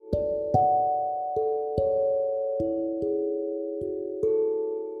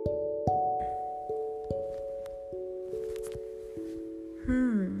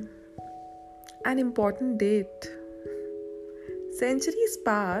An important date. Centuries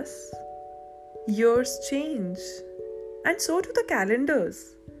pass, years change, and so do the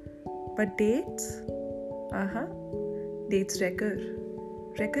calendars. But dates? Dates recur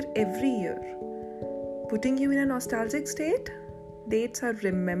every year. Putting you in a nostalgic state, dates are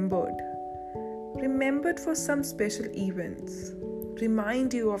remembered. Remembered for some special events.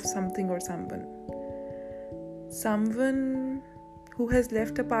 Remind you of something or someone. Someone who has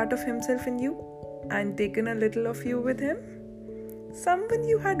left a part of himself in you and taken a little of you with him. Someone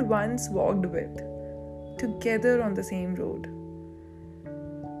you had once walked with, together on the same road.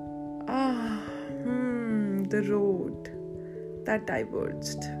 The road that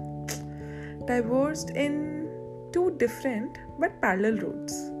diverged. Diverged in two different but parallel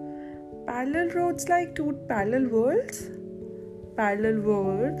roads. Parallel roads like two parallel worlds. Parallel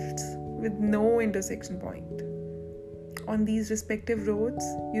worlds with no intersection point. On these respective roads,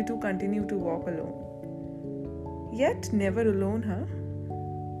 you two continue to walk alone. Yet never alone,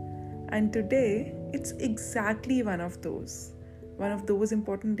 And today, it's exactly one of those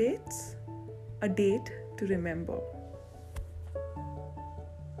important dates. A date to remember.